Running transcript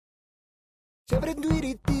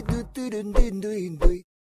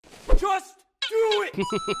Just do it!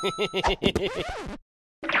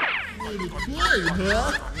 Play,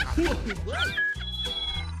 huh?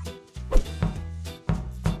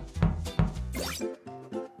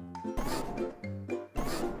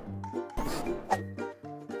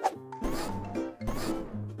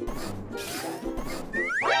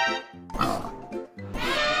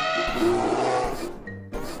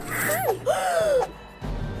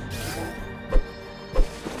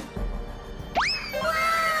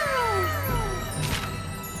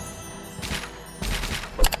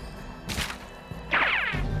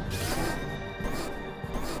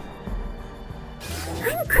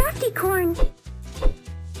 I'm Crafty Corn. Can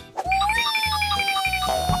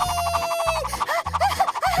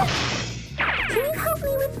you help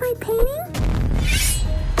me with my painting?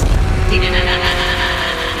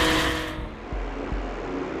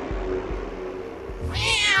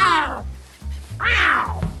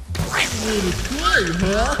 Wanna play,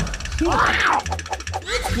 huh?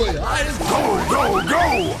 Let's play hide and go, go!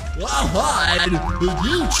 I'll hide, but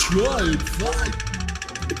you try and fight.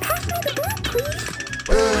 Pass me the blue, please.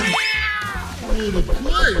 Wanna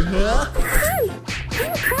play, huh? Hi,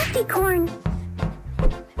 I'm Crafty Corn.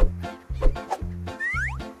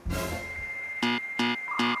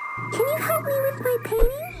 Can you help me with my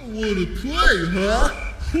painting? Wanna play, huh?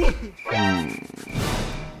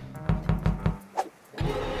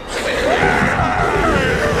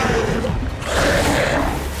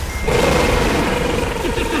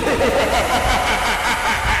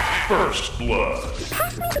 First blood.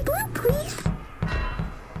 Pass me the blue, please.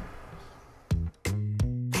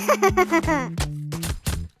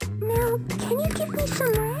 Now, can you give me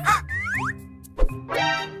some red?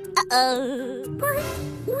 Uh-oh. But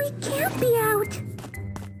we can't be out.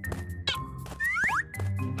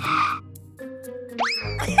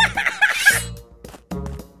 What?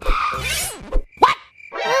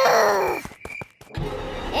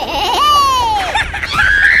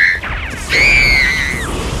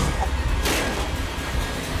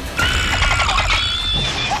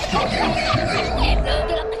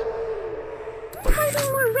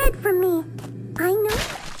 Hiding more red from me. I know.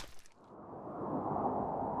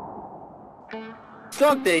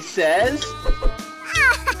 Something says...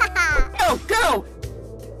 Go, go!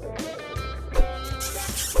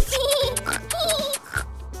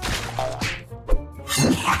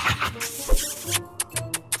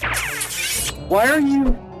 Why are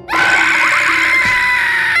you...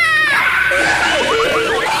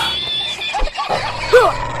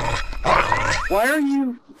 Why are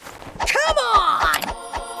you... Come on!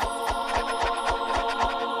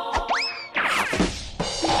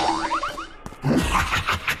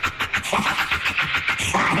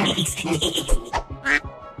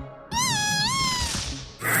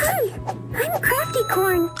 Hi, I'm Crafty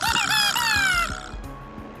Corn.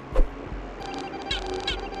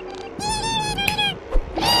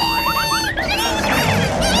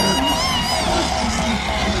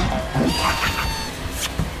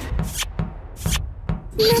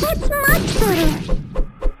 Now that's much better.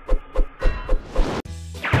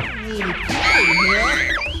 Wanna play,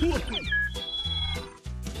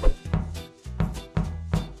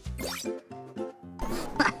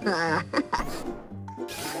 huh?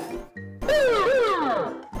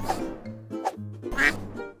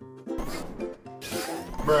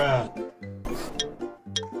 Bruh.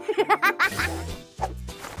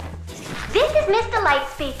 This is Mr. Light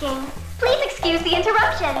speaking. Please excuse the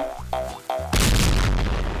interruption.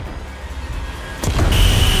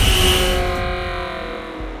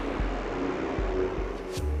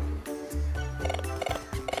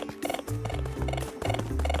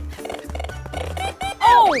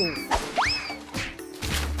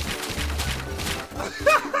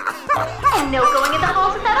 And no going in the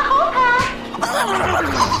halls without a hall pass.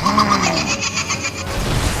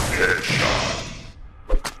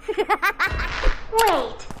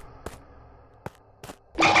 Wait.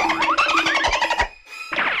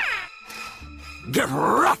 Get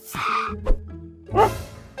rough!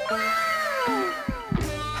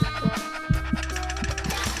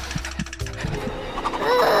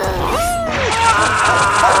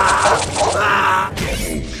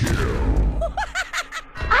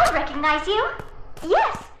 I recognize you.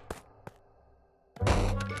 Yes.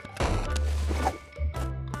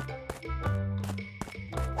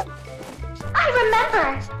 I remember.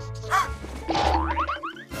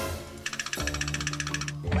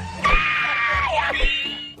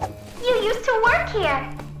 You used to work here.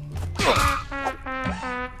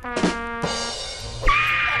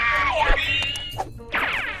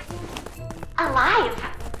 Alive.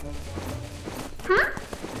 Hmm?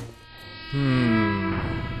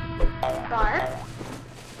 Barb?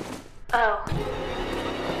 Oh.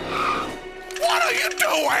 What are you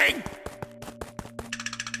doing?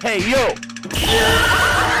 Hey, you!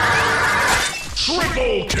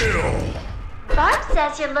 Triple kill! Barb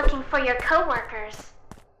says you're looking for your coworkers.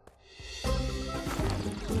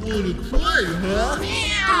 Wanna play, huh?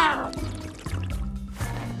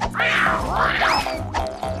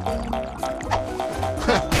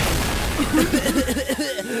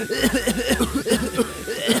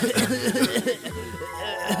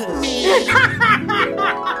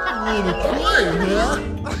 Wanna play, huh?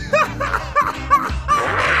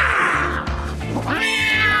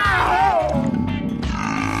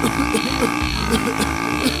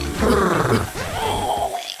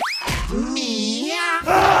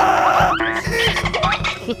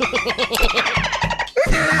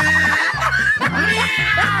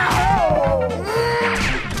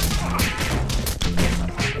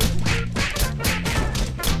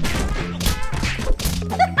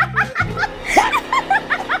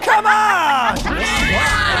 Come on!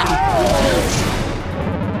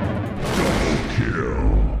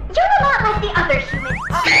 You're a lot like the other humans.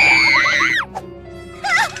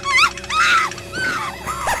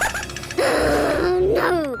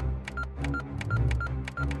 No.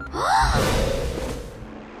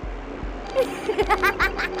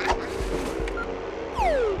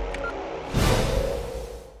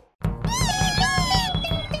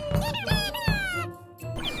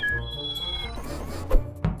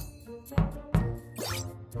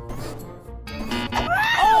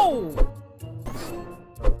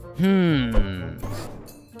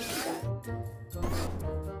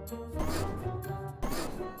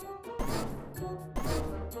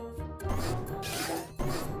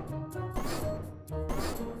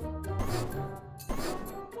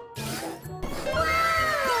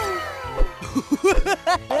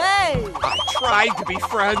 Hey! I tried to be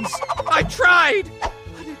friends. I tried!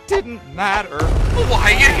 But it didn't matter.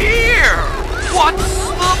 Why are you here? What's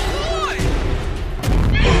the point?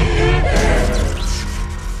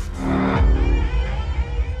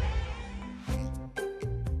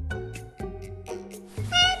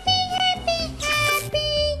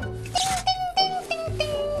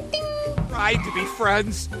 Tried to be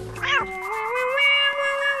friends.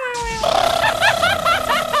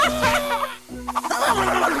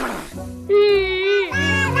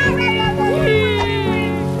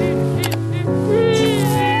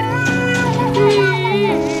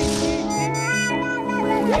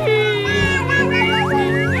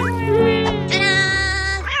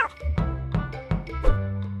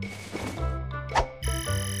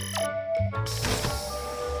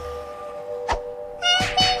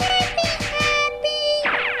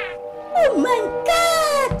 Oh my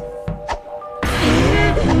god!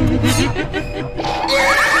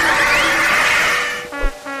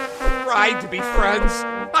 Tried to be friends.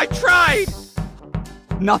 I tried!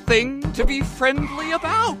 Nothing to be friendly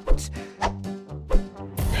about.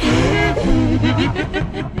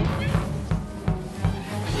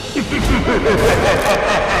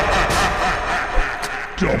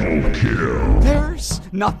 Double kill. There's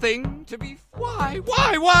nothing to be. Why?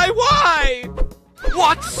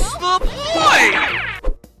 What's the point?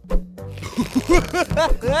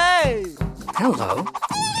 Hey! Hello.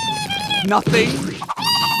 Nothing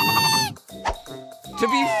to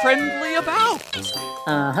be friendly about.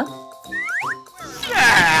 Uh-huh.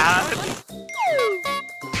 Sad.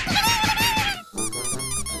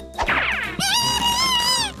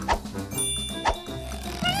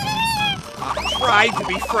 I tried to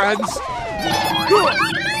be friends.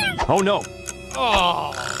 Oh no.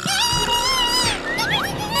 Oh.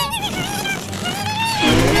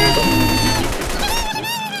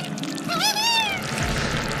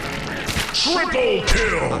 Triple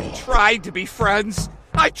kill. I tried to be friends.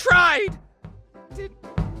 I tried. But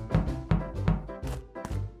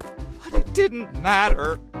it didn't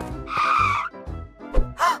matter.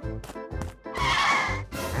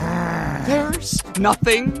 There's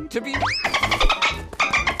nothing to be.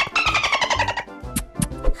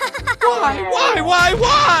 Why?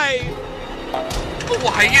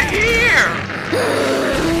 Why are you here?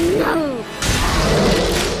 No.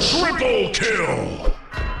 Triple kill.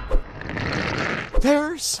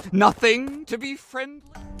 There's nothing to be friendly.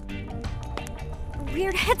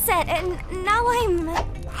 Weird headset, and now I'm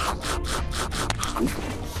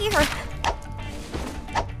here.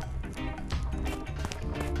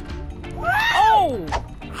 Oh!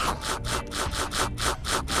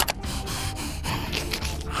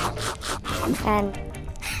 And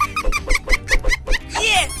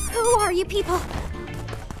Yes! who are you people?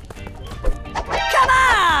 Come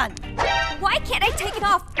on! Why can't I take it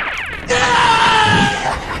off? Ah!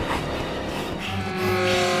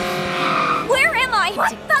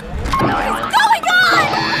 going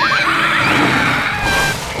on?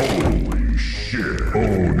 Holy shit.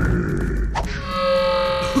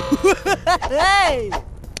 Hey!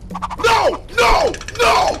 No! No!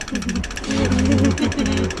 No!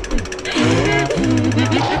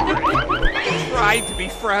 Tried to be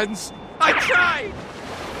friends. I tried!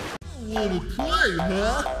 Wanna play,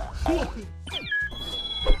 huh?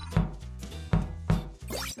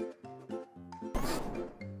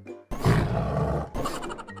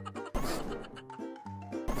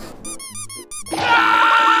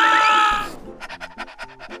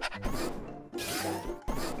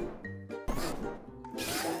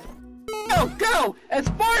 Go, go! As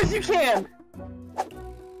far as you can!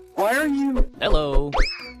 Why are you... Hello.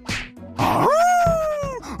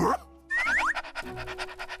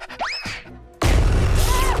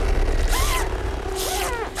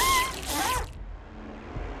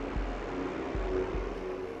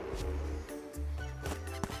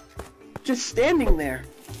 just standing there?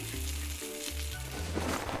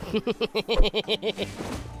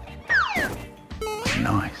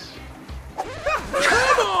 Nice.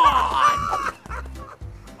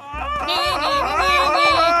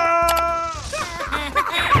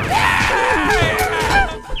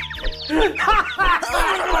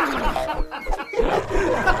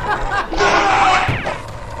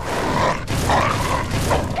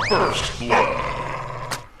 First blood.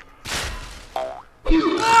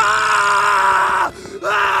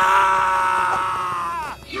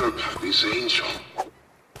 You're Pappy's angel.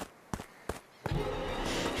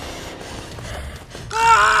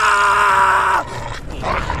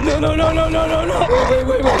 No.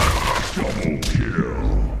 Wait. Double kill.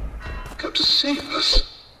 Come to save us.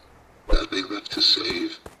 Nothing left to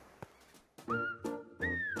save.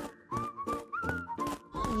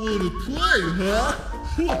 Wanna play, huh?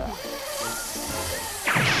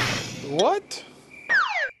 What?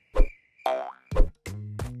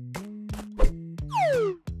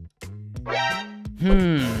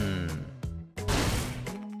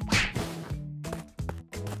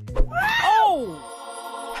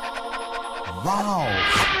 Wow.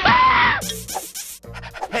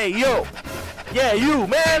 Hey, yo! Yeah, you,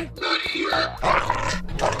 man! Not here.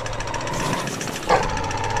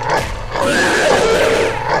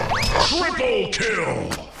 Triple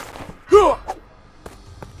kill.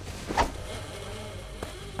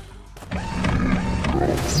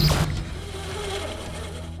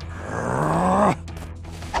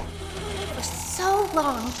 For so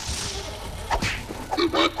long. We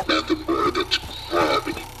want nothing more than to grab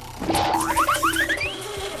it.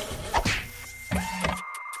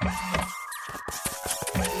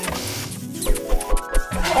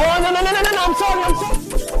 Oh, no, I'm sorry.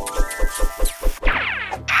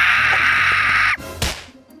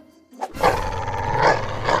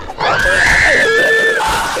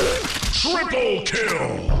 Triple kill.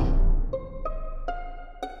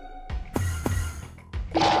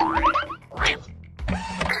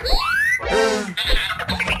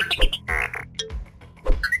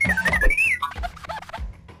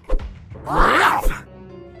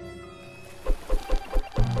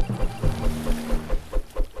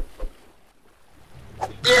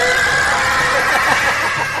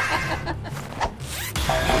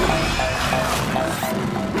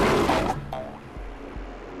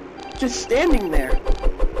 Just standing there.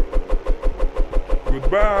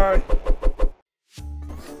 Goodbye.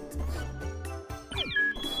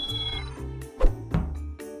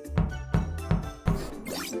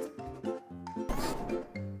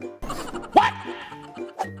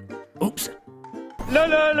 Oops. La.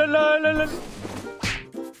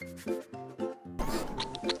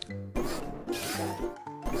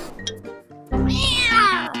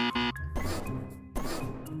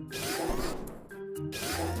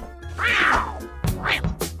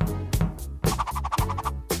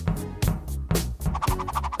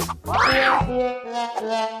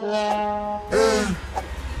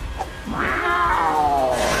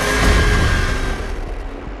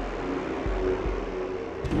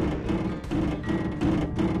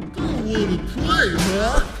 Wanna play,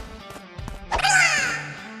 huh?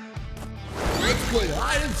 Let's play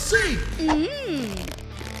hide and seek.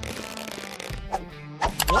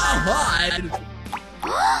 I'll hide.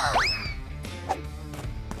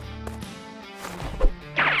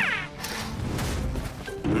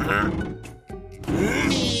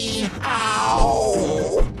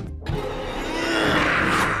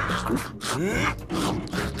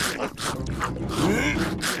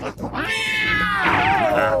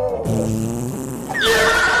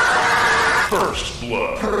 First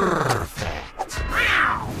blood. Perfect.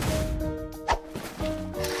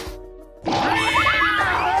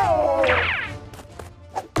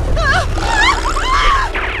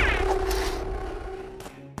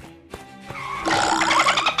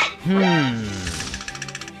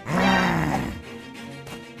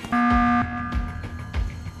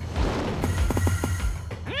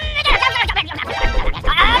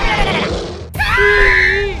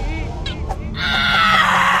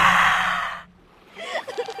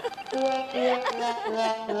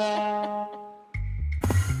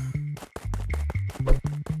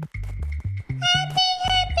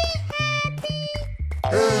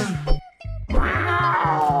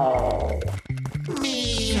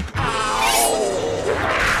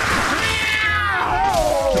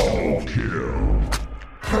 Double kill.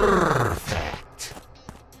 Perfect.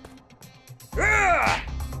 Ah!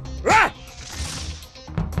 Ah!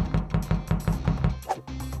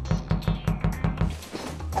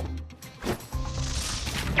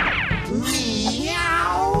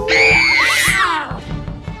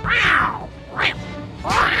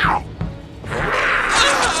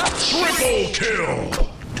 Triple kill.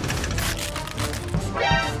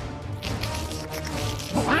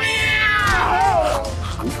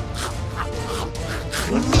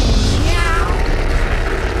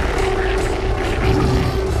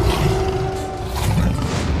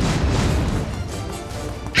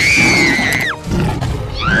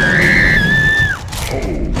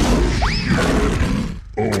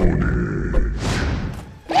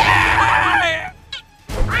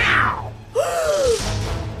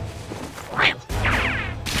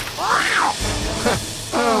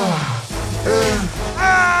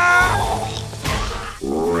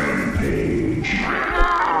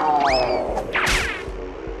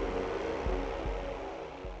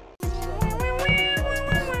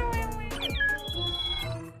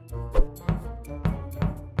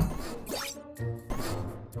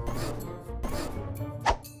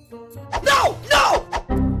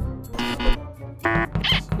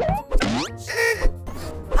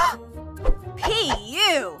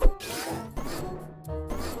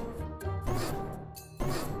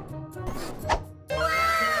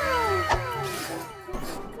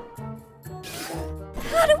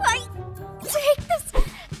 How do I take this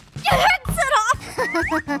headset off?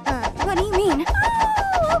 What do you mean?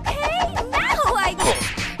 Oh, okay. Now I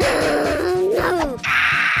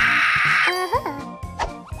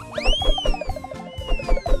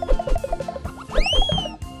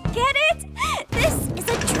Get it? This is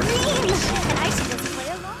a dream, and I should just play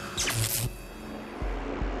along.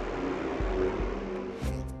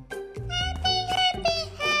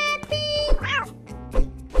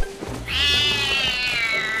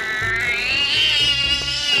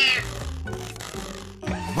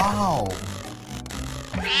 Wow.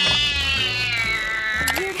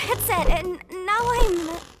 Weird headset, and now I'm...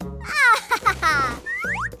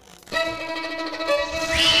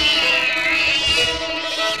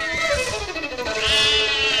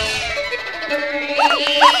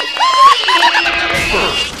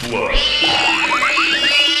 First blood.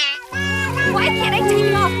 Why can't I take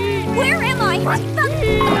it off? Where am I? What the...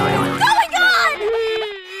 What's going on?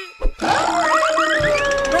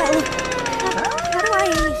 Well, how do I,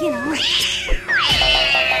 you know...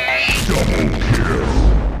 Double kill.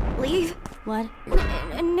 Leave? What?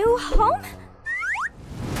 A new home?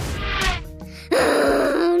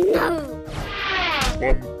 No.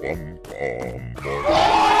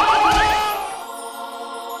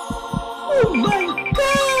 Oh my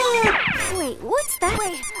god! Wait, what's that?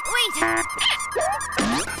 Wait.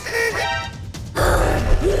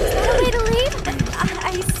 Is that a way to leave?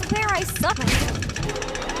 I swear I suck.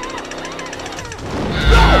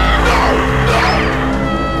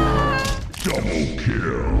 Double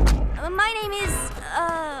kill. My name is,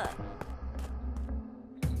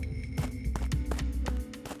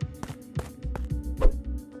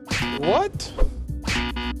 What?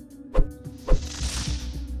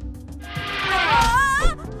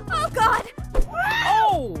 Oh, God!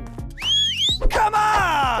 Oh! Come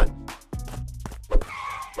on!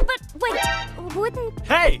 But wait, wouldn't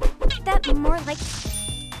Hey! that be more like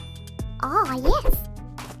Ah, yes.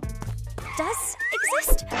 does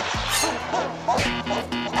exist?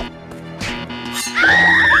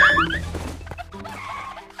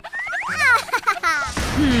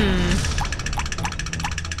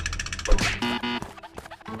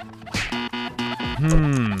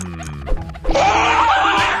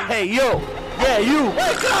 Hey, yo! Yeah, you!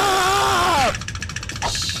 Wake up!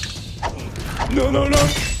 No.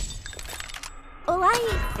 Well, I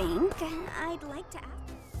think I'd like to ask...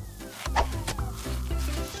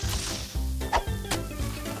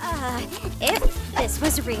 if this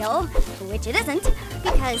was real, which it isn't,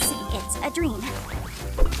 because it's a dream.